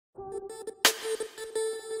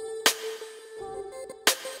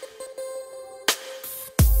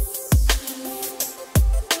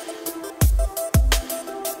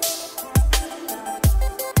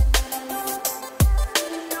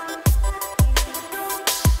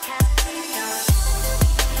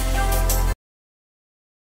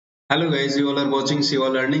Hello guys, you all are watching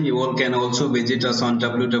𝐶𝐲 Learning. You all can also visit us on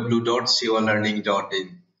www.𝐶𝐲learning.in.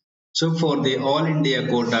 So for the All India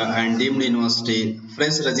quota and deemed university,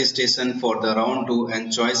 fresh registration for the round 2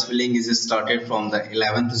 and choice filling is started from the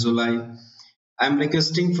 11th July. I am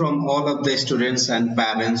requesting from all of the students and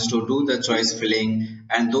parents to do the choice filling,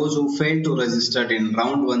 and those who fail to register in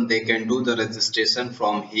round 1, they can do the registration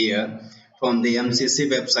from here, from the MCC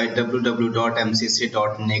website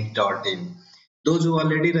www.mcc.nic.in. Those who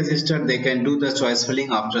already registered, they can do the choice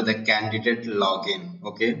filling after the candidate login.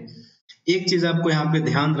 Okay. एक चीज आपको यहाँ पे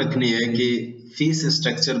ध्यान रखनी है कि fees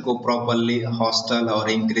structure को प्रॉपरली हॉस्टल और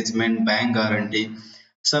इंक्रीजमेंट बैंक गारंटी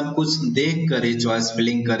सब कुछ देख कर ही चॉइस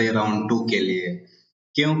फिलिंग करें राउंड 2 के लिए,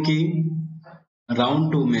 क्योंकि राउंड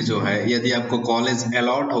 2 में जो है यदि आपको कॉलेज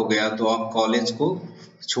अलॉट हो गया तो आप कॉलेज को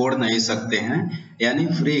छोड़ नहीं सकते हैं, यानी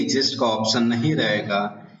फ्री एग्जिस्ट का ऑप्शन नहीं रहेगा,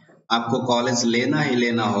 आपको कॉलेज लेना ही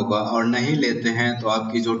लेना होगा, और नहीं लेते हैं तो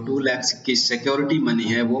आपकी जो 2 लाख की सिक्योरिटी मनी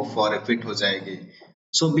है वो फॉरफिट हो जाएगी.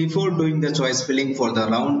 So before doing the choice filling for the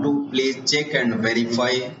round 2, please check and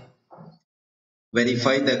verify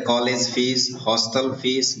the college fees, hostel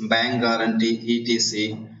fees, bank guarantee, etc.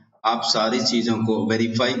 आप सारी चीजों को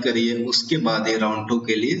वेरीफाई करिए, उसके बाद ये राउंड 2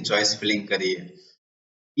 के लिए चॉइस फिलिंग करिए.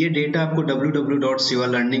 ये डेटा आपको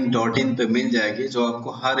www.𝐶𝐲learning.in पे मिल जाएगी, जो आपको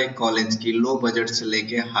हर एक कॉलेज की लो बजट से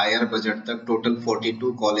लेके हायर बजट तक टोटल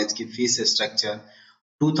 42 कॉलेज की फीस स्ट्रक्चर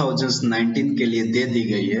 2019 के लिए दे दी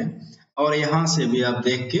गई है, और यहाँ से भी आप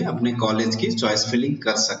देख के अपने कॉलेज की चॉइस फिलिंग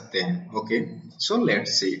कर सकते हैं. Okay, so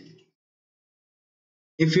let's see.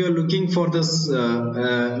 If you are looking for this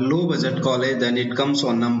low budget college, then it comes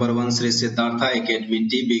on number 1 Sri Siddhartha Academy,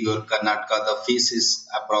 TB Gur, Karnataka. The fees is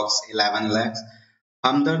approx 11 lakhs.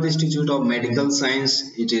 Hamdard Institute of Medical Science,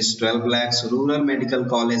 it is 12 lakhs. Rural Medical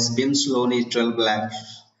College, BIMS Loan is 12 lakhs,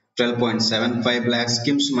 12.75 lakhs.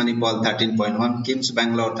 KIMS Manipal 13.1, KIMS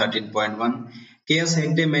Bangalore 13.1. KS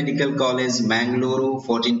Hegde Medical College, Mangaluru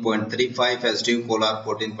 14.35, SDU Kolar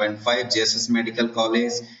 14.5, JSS Medical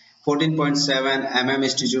College 14.7, MM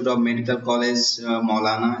Institute of Medical College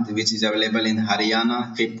Maulana, which is available in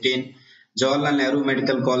Haryana 15, Jawaharlal Nehru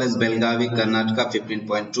Medical College Belgavi Karnataka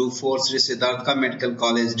 15.24, Sri Siddhartha Medical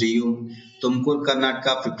College DU Tumkur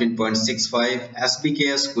Karnataka 15.65,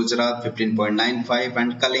 SBKS Gujarat 15.95,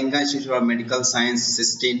 and Kalinga Institute of Medical Science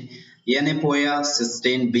 16, Yenepoya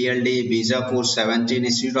 16, BLD Bijapur 17,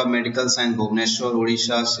 Institute of Medical Science Bhubaneswar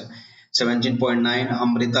Odisha 17.9,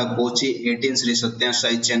 Amrita Kochi 18, Sri Satya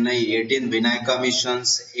Sai Chennai 18, Vinayaka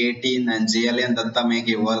Missions 18, and JLN Datta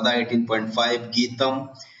Megi Varda 18.5, Geetam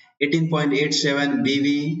 18.87,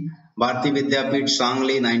 BV Bharati Vidyapith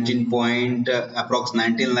Sangli approx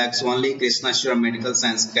 19 lakhs only, Krishna Shira Medical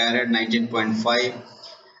Science Carrot 19.5,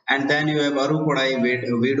 and then you have Arupadai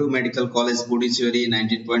Vidu Medical College Puducherry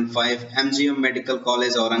 19.5, MGM Medical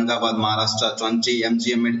College Aurangabad Maharashtra 20,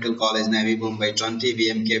 MGM Medical College Navi Mumbai 20,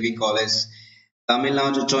 VMKV College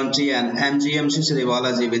Tamilnadu 20, and MGMC Sri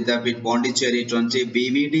Balaji Vidyapith Pondicherry 20,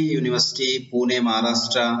 BVD University Pune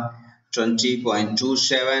Maharashtra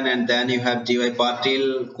 20.27, and then you have DY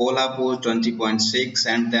Patil Kolhapur 20.6,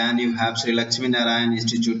 and then you have Sri Lakshmi Narayan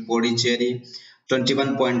Institute Pondicherry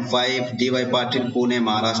 21.5, DY Patil Pune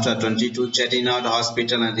Maharashtra 22, Chettinad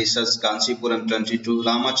Hospital and Research Kanchipuram 22,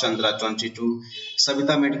 Ramachandra 22,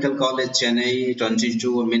 Savita Medical College Chennai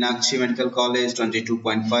 22, Meenakshi Medical College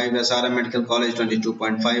 22.5, SRM Medical College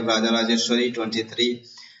 22.5, Rajarajeshwari 23,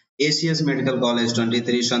 ACS Medical College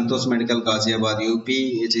 23, Santosh Medical Ghaziabad UP,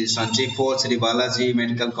 it is 24, Sri Balaji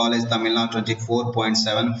Medical College Tamil Nadu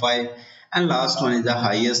 24.75, and last one is the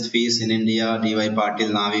highest fees in India, DY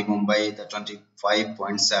Patil Navi Mumbai, the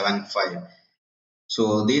 25.75.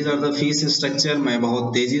 So these are the fees structure. मैं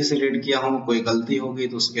बहुत तेजी से read किया हूँ, कोई गलती होगी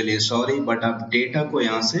तो उसके लिए सॉरी, बट आप डेटा को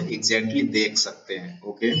यहाँ से एग्जैक्टली देख सकते हैं.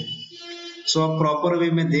 ओके, सो आप प्रॉपर वे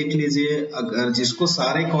में देख लीजिए. अगर जिसको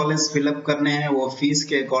सारे कॉलेज फिलअप करने हैं वो फीस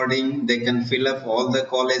के according they can fill up all the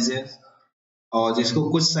colleges, और जिसको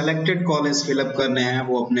कुछ सेलेक्टेड कॉलेज फिलअप करने हैं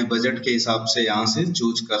वो अपने बजट के हिसाब से यहाँ से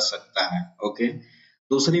चूज कर सकता है. ओके,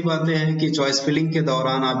 दूसरी बात यह है कि चॉइस फिलिंग के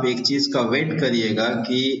दौरान आप एक चीज का वेट करिएगा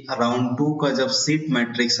कि राउंड 2 का जब सीट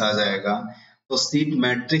मैट्रिक्स आ जाएगा तो सीट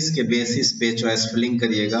मैट्रिक्स के बेसिस पे चॉइस फिलिंग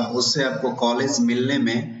करिएगा, उससे आपको कॉलेज मिलने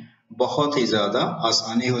में बहुत ही ज्यादा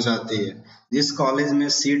आसानी हो जाती है. जिस कॉलेज में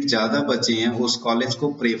सीट ज्यादा बची हैं उस कॉलेज को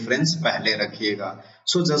प्रेफरेंस पहले रखिएगा.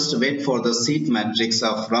 So just wait for the seat matrix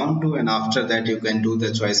of round 2 and after that you can do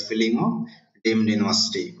the choice filling of deemed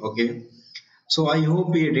university. Okay, so I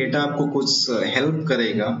hope ये डेटा आपको कुछ हेल्प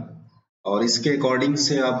करेगा और इसके अकॉर्डिंग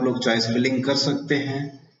से आप लोग चॉइस फिलिंग कर सकते हैं.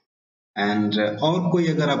 एंड और कोई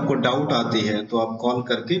अगर आपको डाउट आती है तो आप कॉल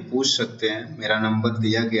करके पूछ सकते हैं. मेरा नंबर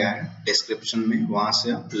दिया गया है डिस्क्रिप्शन में, वहां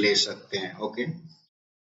से आप ले सकते हैं. ओके,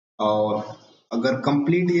 और अगर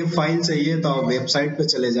कंप्लीट ये फाइल चाहिए तो आप वेबसाइट पे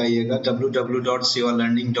चले जाइएगा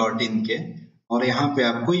www.siwalearning.in के, और यहाँ पे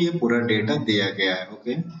आपको ये पूरा डेटा दिया गया है.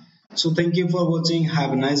 Okay, so thank you for watching,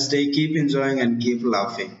 have a nice day, keep enjoying and keep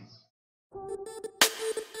laughing.